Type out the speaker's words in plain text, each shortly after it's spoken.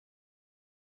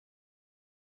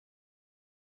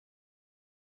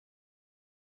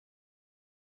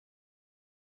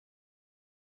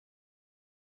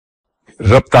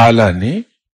رب تعالیٰ نے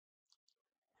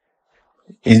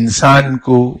انسان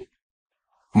کو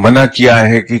منع کیا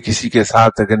ہے کہ کسی کے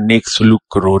ساتھ اگر نیک سلوک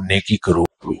کرو، نیکی کرو،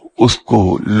 تو اس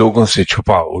کو لوگوں سے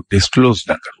چھپاؤ، ڈسکلوز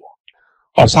نہ کرو،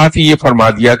 اور ساتھ ہی یہ فرما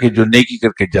دیا کہ جو نیکی کر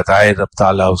کے جتائے رب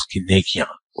تعالیٰ اس کی نیکیاں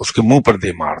اس کے منہ پر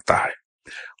دے مارتا ہے۔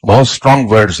 بہت سٹرونگ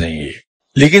ورڈز ہیں یہ۔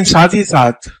 لیکن ساتھ ہی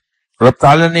ساتھ رب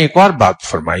تعالیٰ نے ایک اور بات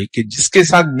فرمائی کہ جس کے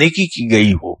ساتھ نیکی کی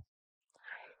گئی ہو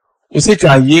اسے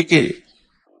چاہیے کہ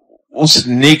اس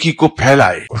نیکی کو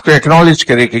پھیلائے، اس کو ایکنالج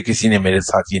کرے کہ کسی نے میرے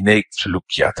ساتھ یہ نیک سلوک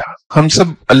کیا تھا۔ ہم سب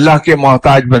اللہ کے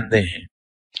محتاج بندے ہیں۔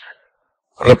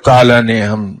 رب تعالیٰ نے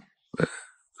ہم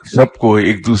سب کو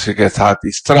ایک دوسرے کے ساتھ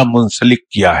اس طرح منسلک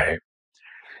کیا ہے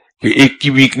کہ ایک کی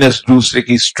ویکنس دوسرے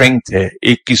کی اسٹرینگتھ ہے،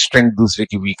 ایک کی اسٹرینگتھ دوسرے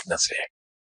کی ویکنس ہے۔